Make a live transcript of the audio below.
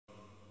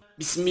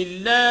بسم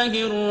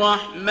الله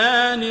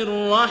الرحمن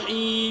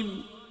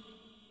الرحيم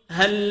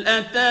هل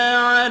أتى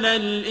على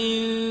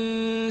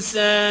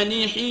الإنسان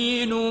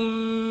حين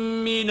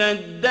من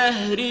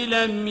الدهر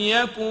لم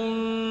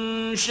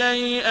يكن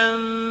شيئا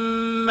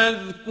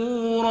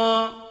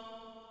مذكورا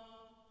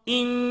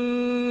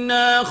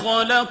إنا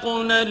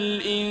خلقنا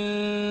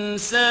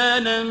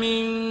الإنسان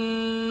من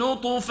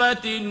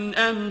نطفة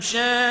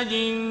أمشاج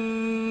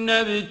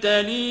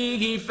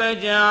نبتليه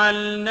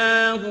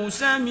فجعلناه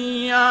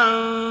سميعا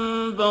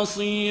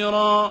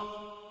بصيرا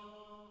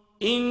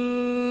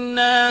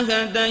إنا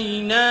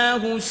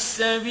هديناه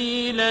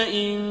السبيل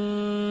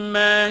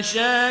إما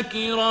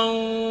شاكرا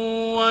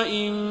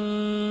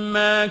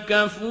وإما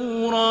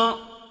كفورا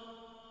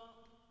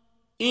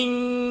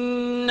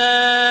إنا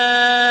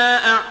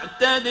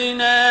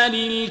أعتدنا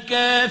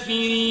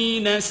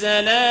للكافرين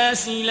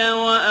سلاسل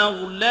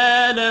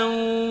وأغلالا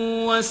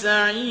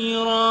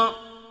وسعيرا.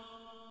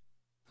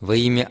 Во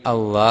имя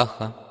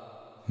Аллаха,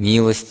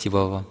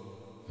 милостивого,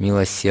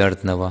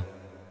 милосердного,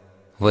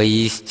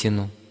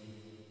 воистину,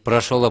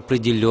 прошел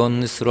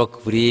определенный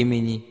срок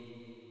времени,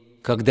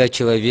 когда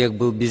человек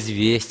был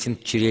безвестен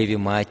в чреве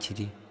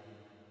матери.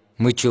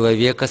 Мы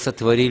человека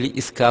сотворили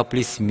из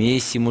капли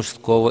смеси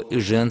мужского и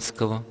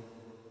женского,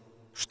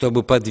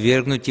 чтобы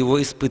подвергнуть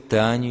его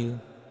испытанию,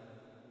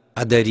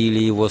 одарили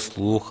его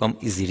слухом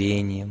и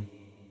зрением.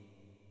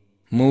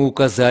 Мы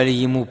указали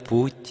ему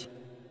путь,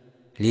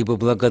 либо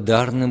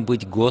благодарным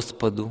быть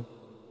Господу,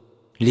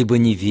 либо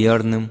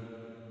неверным.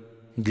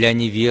 Для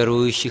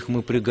неверующих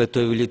мы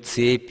приготовили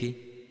цепи,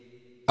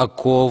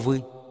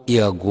 оковы и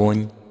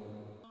огонь.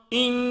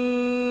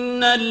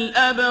 إن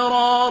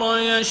الأبرار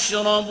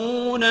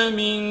يشربون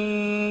من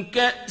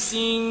كأس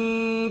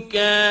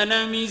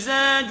كان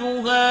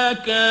مزاجها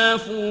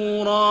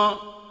كافورا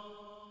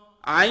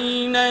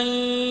عينا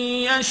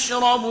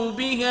يشرب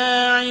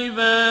بها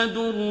عباد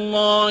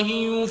الله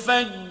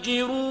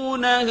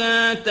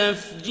يفجرونها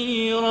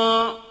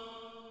تفجيرا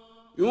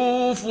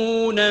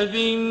يوفون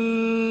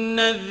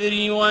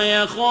بالنذر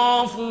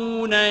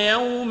ويخافون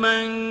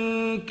يوما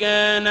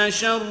كان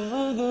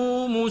شره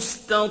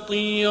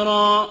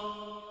مستطيرا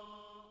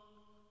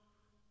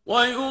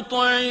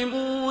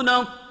ويطعمون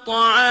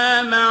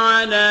الطعام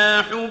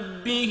على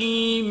حبه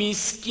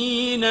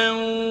مسكينا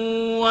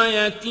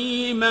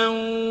ويتيما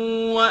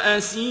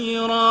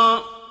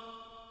وأسيرا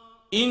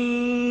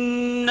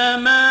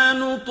إنما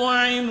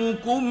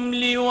نطعمكم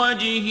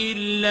لوجه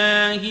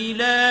الله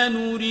لا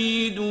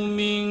نريد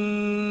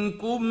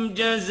منكم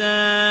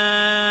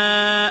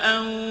جزاء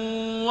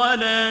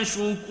ولا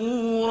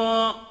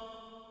شكورا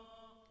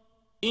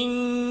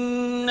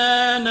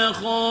إنا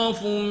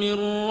نخاف من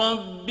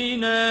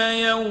ربنا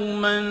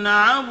يوما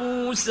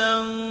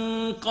عبوسا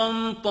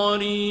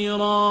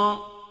قمطريرا.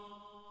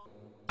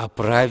 А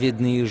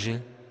праведные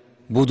же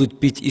будут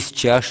пить из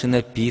чаши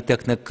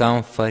напиток на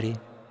камфоре.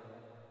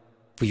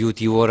 Пьют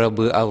его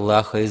рабы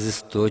Аллаха из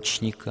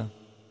источника,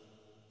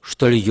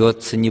 что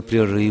льется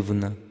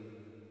непрерывно.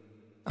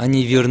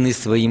 Они верны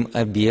своим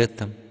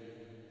обетам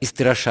и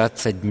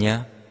страшатся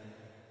дня,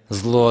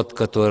 зло от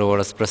которого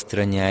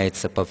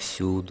распространяется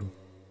повсюду.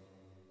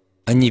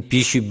 Они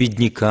пищу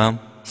беднякам,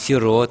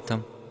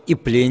 сиротам и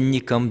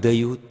пленникам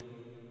дают,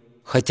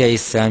 хотя и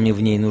сами в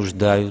ней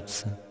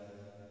нуждаются,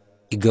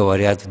 и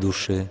говорят в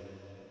душе: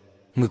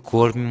 «Мы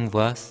кормим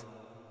вас,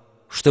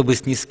 чтобы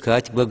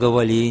снискать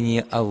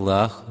благоволение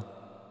Аллаха,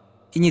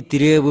 и не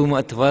требуем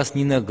от вас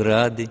ни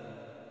награды,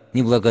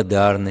 ни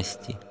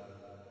благодарности,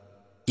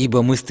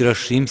 ибо мы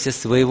страшимся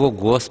своего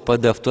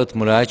Господа в тот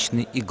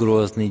мрачный и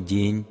грозный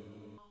день».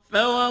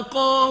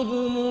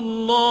 فوقاهم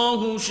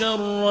الله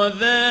شر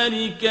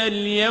ذلك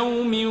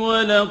اليوم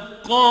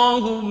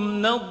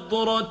ولقاهم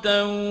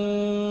نضرة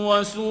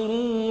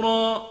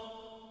وسرورا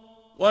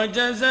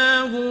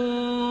وجزاهم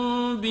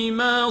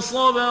بما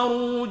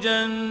صبروا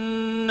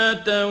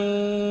جنة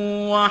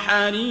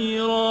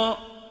وحريرا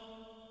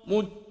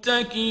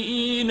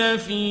متكئين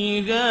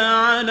فيها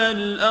على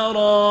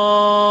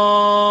الأرائك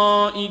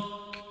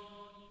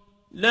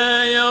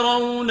لا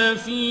يرون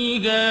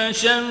فيها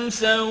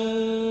شمسا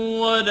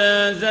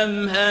ولا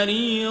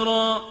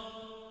زمهريرا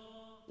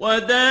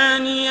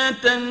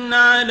ودانية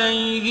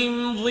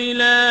عليهم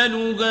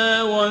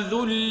ظلالها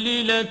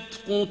وذللت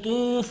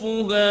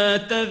قطوفها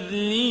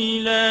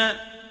تذليلا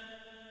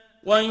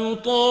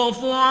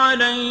ويطاف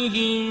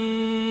عليهم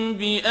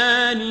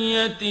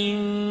بآنية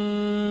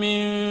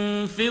من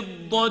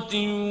فضة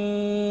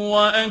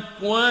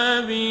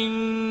وأكواب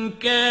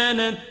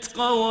كانت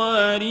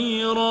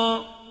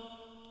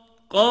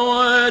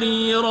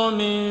قوارير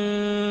من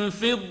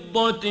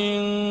فضة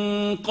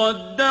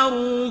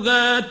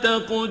قدروها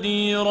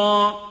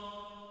تقديرا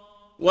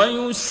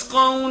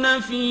ويسقون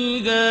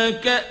فيها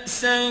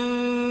كأسا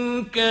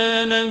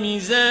كان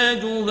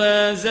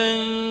مزاجها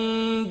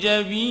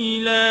زنجبيلا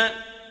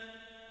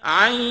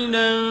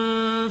عينا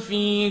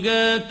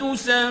فيها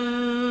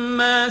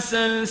تسمى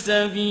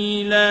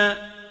سلسبيلا.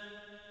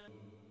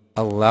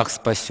 Аллах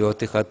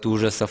спасет их от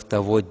ужасов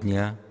того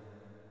дня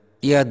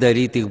и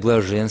одарит их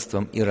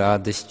блаженством и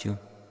радостью.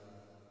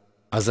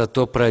 а за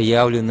то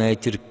проявленное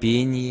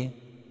терпение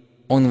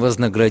Он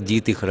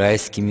вознаградит их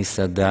райскими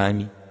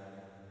садами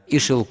и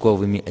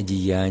шелковыми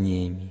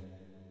одеяниями.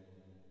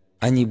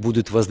 Они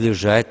будут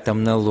возлежать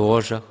там на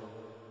ложах,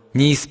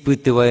 не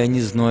испытывая ни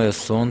зноя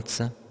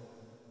солнца,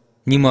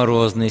 ни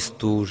морозной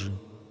стужи.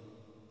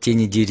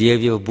 Тени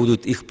деревьев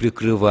будут их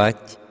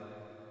прикрывать,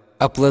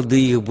 а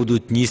плоды их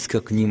будут низко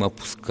к ним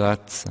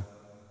опускаться.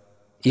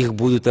 Их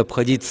будут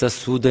обходить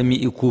сосудами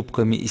и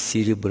кубками из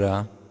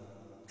серебра,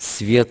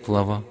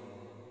 светлого,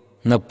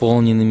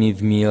 наполненными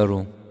в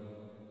меру.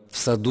 В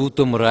саду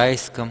том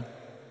райском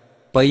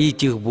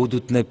поить их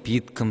будут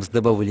напитком с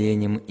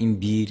добавлением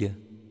имбиря,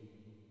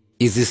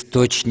 из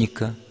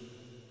источника,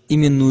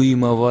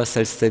 именуемого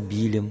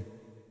сальсабилем.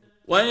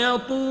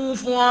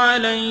 ويطوف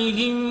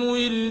عليهم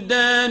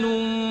ولدان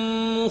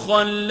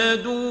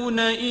مخلدون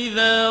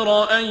إذا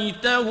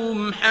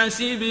رأيتهم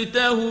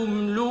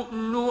حسبتهم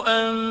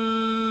لؤلؤا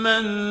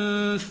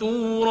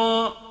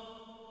منثورا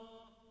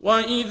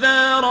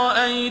وإذا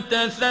رأيت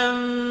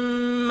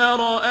ثم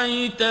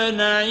رأيت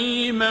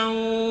نعيما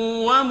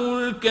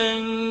وملكا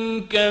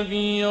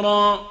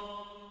كبيرا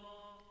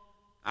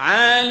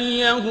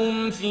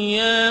عاليهم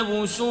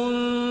ثياب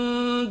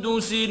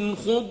سندس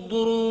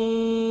خضر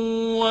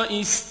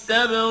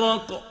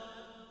واستبرق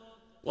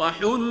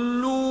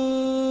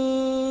وحلوا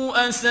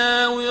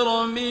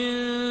أساور من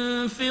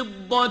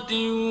فضة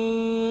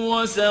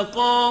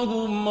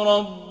وسقاهم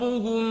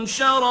ربهم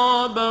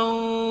شرابا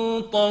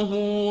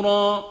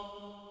طهورا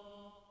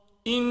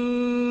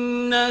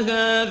إن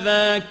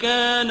هذا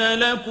كان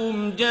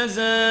لكم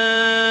جزاء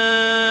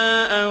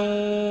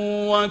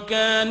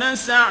وكان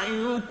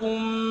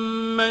سعيكم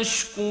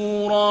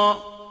مشكورا.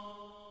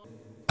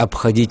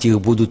 Обходить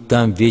их будут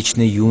там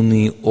вечно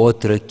юные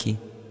отроки.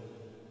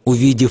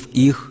 Увидев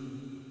их,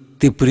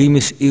 ты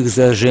примешь их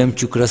за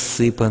жемчуг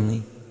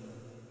рассыпанный.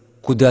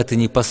 Куда ты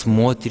ни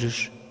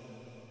посмотришь,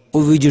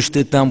 увидишь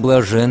ты там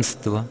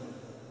блаженство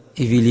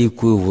и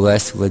великую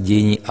власть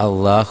владений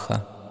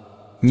Аллаха,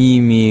 не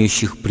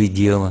имеющих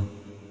предела.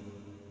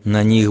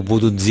 На них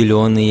будут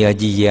зеленые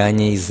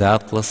одеяния из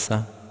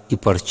атласа и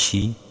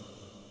парчи,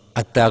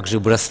 а также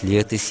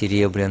браслеты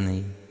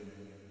серебряные.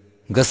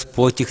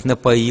 Господь их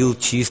напоил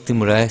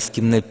чистым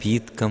райским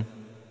напитком.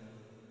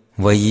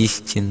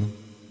 Воистину,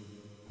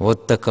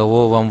 вот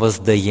таково вам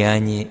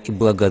воздаяние и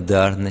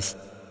благодарность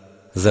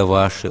за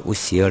ваше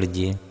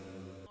усердие.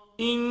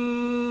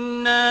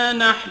 إنا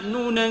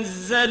نحن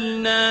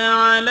نزلنا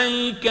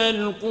عليك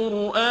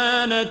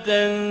القرآن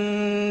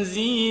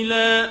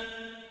تنزيلا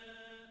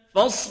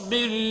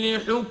فاصبر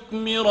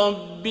لحكم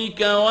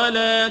ربك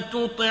ولا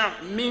تطع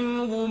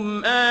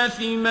منهم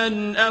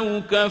آثما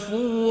أو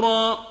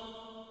كفورا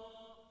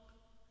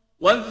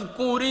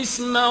واذكر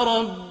اسم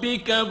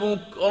ربك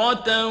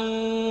بكرة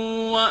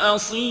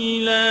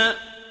وأصيلا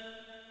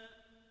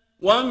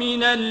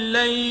ومن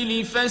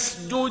الليل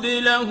فاسجد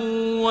له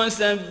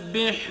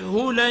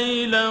وسبحه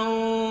ليلا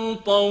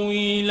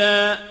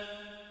طويلا.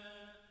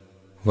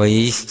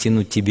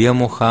 Воистину тебе,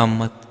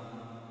 Мухаммад,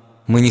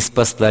 мы не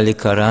спаслали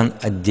Коран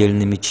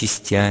отдельными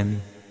частями.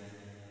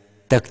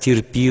 Так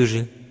терпи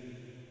же,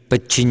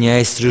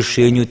 подчиняясь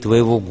решению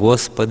твоего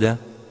Господа,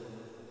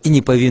 и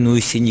не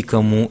повинуйся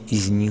никому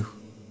из них,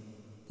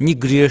 ни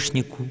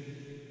грешнику,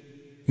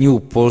 ни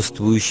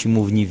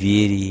упорствующему в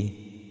неверии.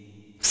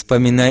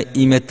 Вспоминай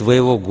имя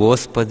твоего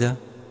Господа,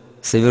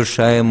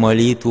 совершая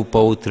молитву по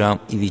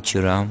утрам и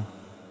вечерам,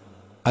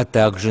 а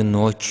также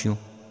ночью,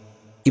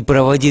 и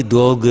проводи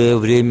долгое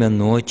время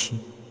ночи,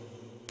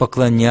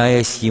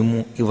 поклоняясь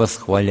Ему и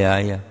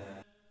восхваляя.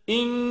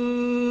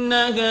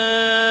 Инна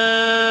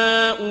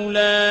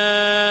гаулаи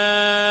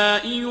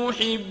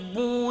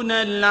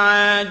юхиббуна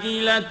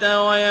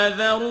аль-аджилата ва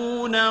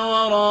ядhaруна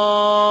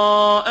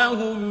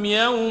вараахум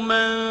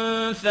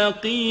яуман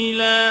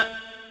thaqila.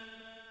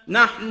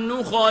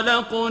 نحن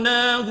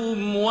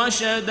خلقناهم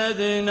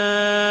وشددنا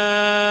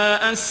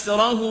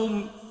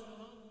أسرهم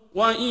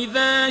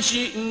وإذا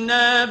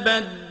شئنا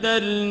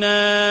بدلنا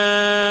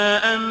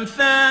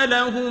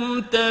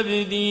أمثالهم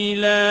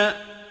تبديلا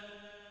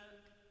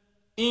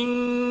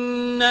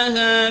إن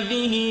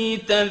هذه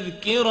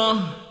تذكرة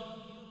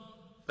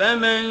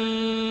فمن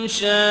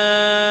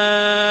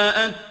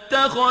شاء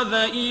اتخذ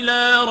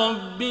إلى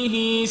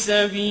ربه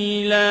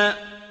سبيلا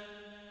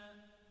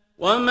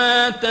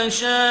وما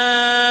تشاءون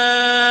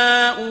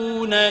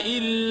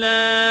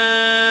إلا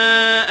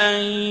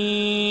أن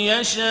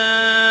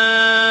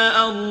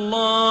يشاء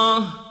الله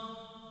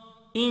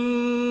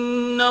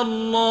إن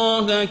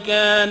الله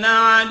كان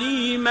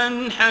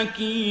عليما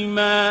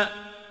حكيما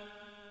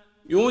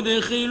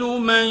يدخل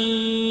من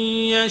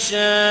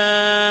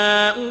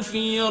يشاء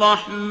في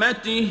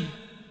رحمته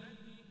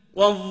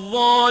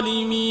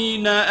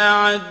والظالمين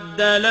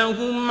أعد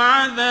لهم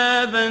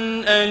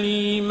عذابا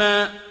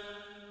أليما.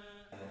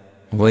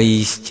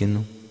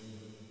 Воистину,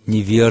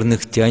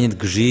 неверных тянет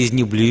к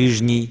жизни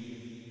ближней,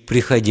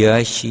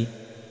 приходящей,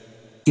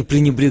 и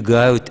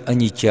пренебрегают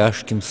они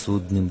тяжким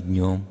судным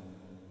днем.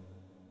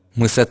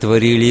 Мы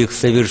сотворили их в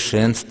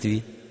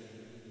совершенстве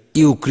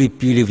и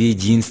укрепили в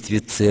единстве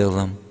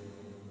целом.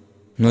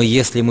 Но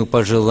если мы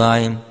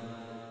пожелаем,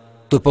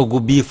 то,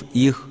 погубив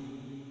их,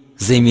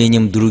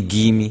 заменим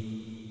другими,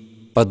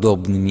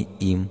 подобными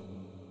им.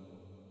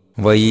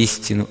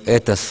 Воистину,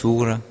 эта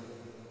сура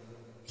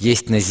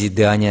есть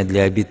назидание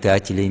для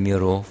обитателей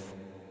миров.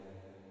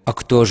 А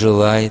кто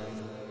желает,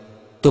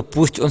 то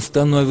пусть он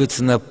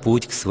становится на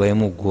путь к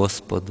своему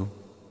Господу.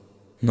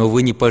 Но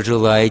вы не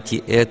пожелаете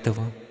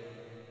этого,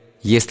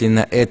 если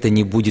на это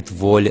не будет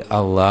воли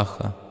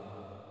Аллаха.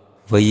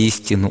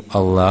 Воистину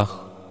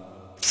Аллах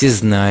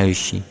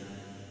всезнающий,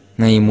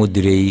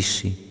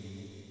 наимудрейший.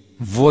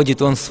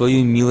 Вводит Он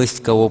свою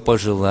милость, кого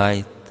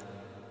пожелает,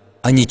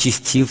 а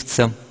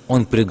нечестивцам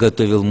Он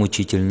приготовил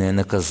мучительное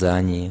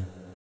наказание.